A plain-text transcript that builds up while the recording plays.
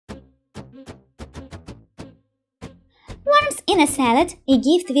Mix in a salad a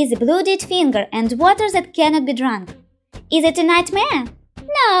gift with a bloodied finger and water that cannot be drunk. Is it a nightmare?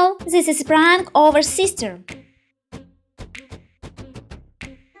 No, this is a prank over sister.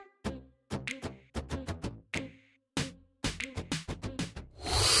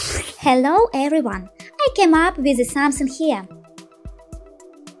 Hello everyone, I came up with something here.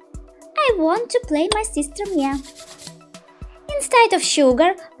 I want to play my sister Mia. Instead of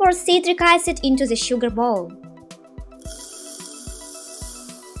sugar, pour citric acid into the sugar bowl.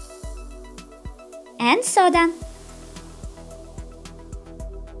 And soda.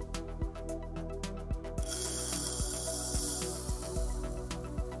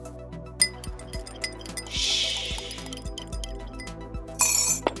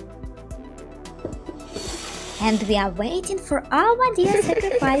 And we are waiting for our dear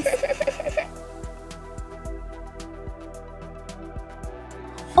sacrifice.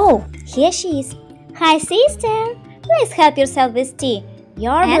 Oh, here she is. Hi, sister. Please help yourself with tea.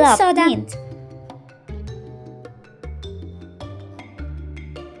 Your beloved soda. Mint.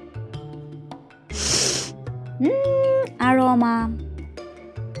 Aroma.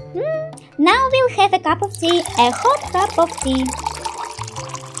 Now we'll have a cup of tea, a hot cup of tea.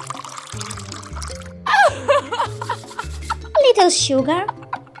 Little sugar.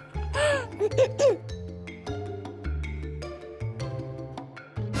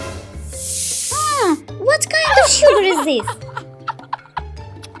 What kind of sugar is this?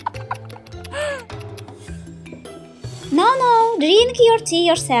 No, drink your tea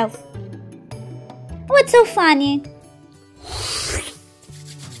yourself. What's so funny?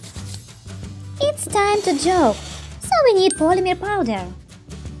 It's time to joke, so we need polymer powder.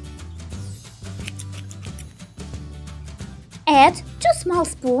 Add 2 small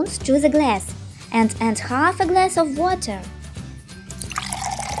spoons to the glass and half a glass of water.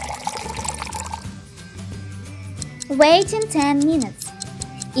 Wait in 10 minutes.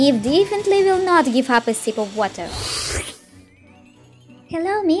 Eve definitely will not give up a sip of water.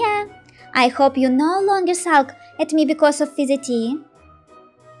 Hello, Mia. I hope you no longer sulk at me because of fizzy tea.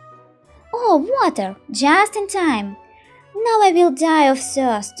 Oh, water, just in time. Now I will die of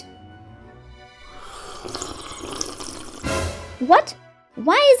thirst. What?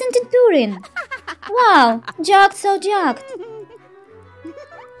 Why isn't it pouring? Wow, jogged so jogged.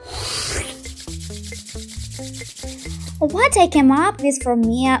 What I came up with for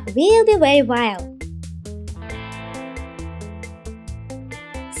Mia will be very wild.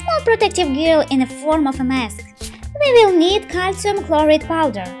 Small protective gear in the form of a mask. We will need calcium chloride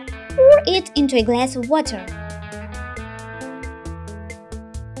powder. Pour it into a glass of water.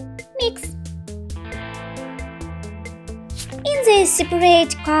 Mix. In the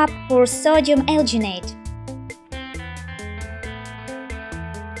separate cup, pour sodium alginate.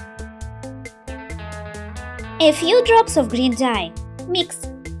 A few drops of green dye. Mix.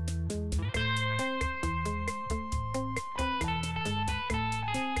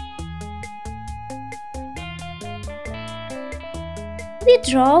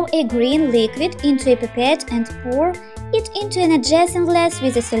 Withdraw a green liquid into a pipette and pour it into an adjacent glass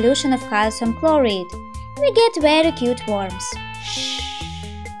with a solution of calcium chloride. We get very cute worms.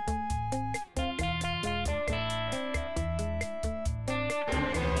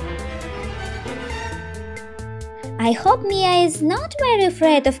 I hope Mia is not very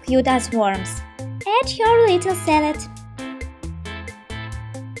afraid of cute-ass worms. Add your little salad.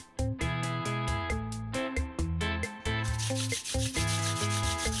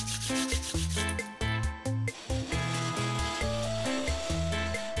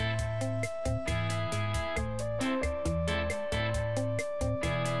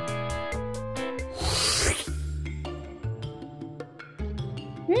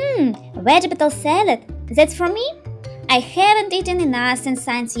 Vegetable salad. That's for me? I haven't eaten enough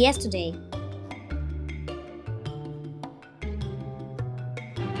since yesterday.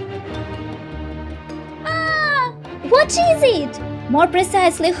 What is it? More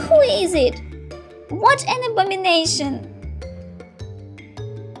precisely, who is it? What an abomination!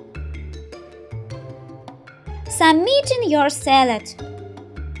 Some meat in your salad.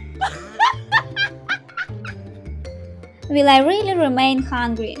 Will I really remain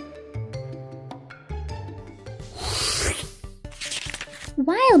hungry?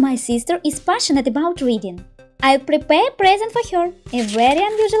 While my sister is passionate about reading, I'll prepare a present for her, a very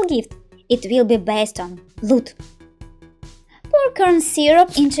unusual gift. It will be based on blood. Pour corn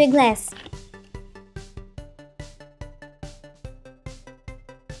syrup into a glass.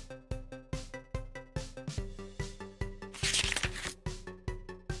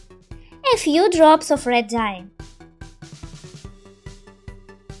 A few drops of red dye.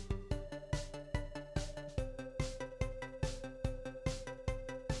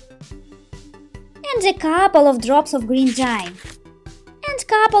 and a couple of drops of green dye, and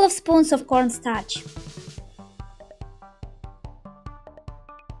couple of spoons of cornstarch.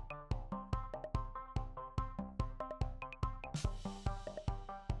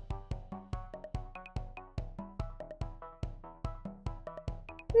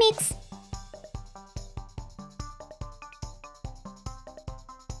 Mix.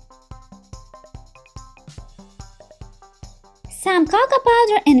 Some cocoa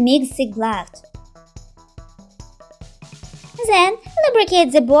powder and mix the glad. Then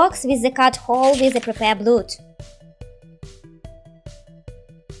lubricate the box with the cut hole with the prepared blood.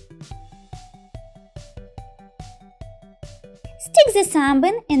 Stick the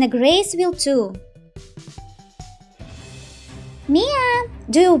sunbeam in a grease wheel too. Mia,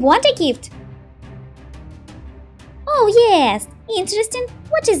 do you want a gift? Oh yes, interesting.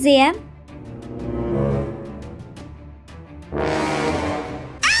 What is there?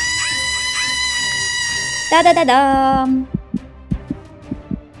 Da-da-da-dum!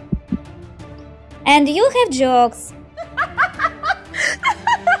 And you have jokes.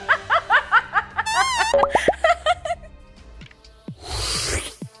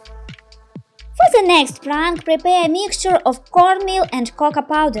 For the next prank, prepare a mixture of cornmeal and cocoa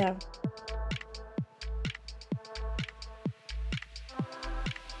powder.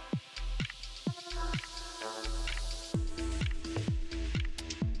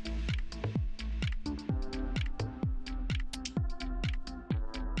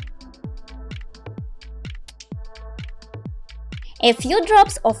 A few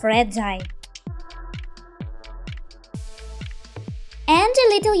drops of red dye and a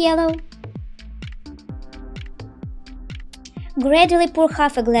little yellow. Gradually pour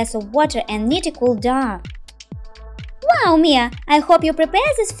half a glass of water and knead a cool dough. Wow, Mia, I hope you prepare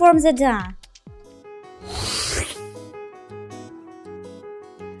this from the dough.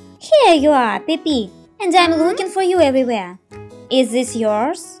 Here you are, Pippi, and I'm looking for you everywhere. Is this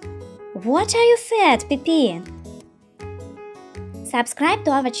yours? What are you fed, Pippi? Subscribe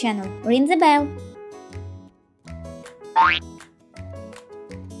to our channel, ring the bell.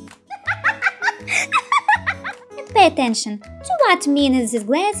 And pay attention to what mean these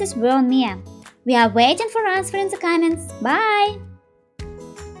glasses were on Mia. We are waiting for answers in the comments. Bye!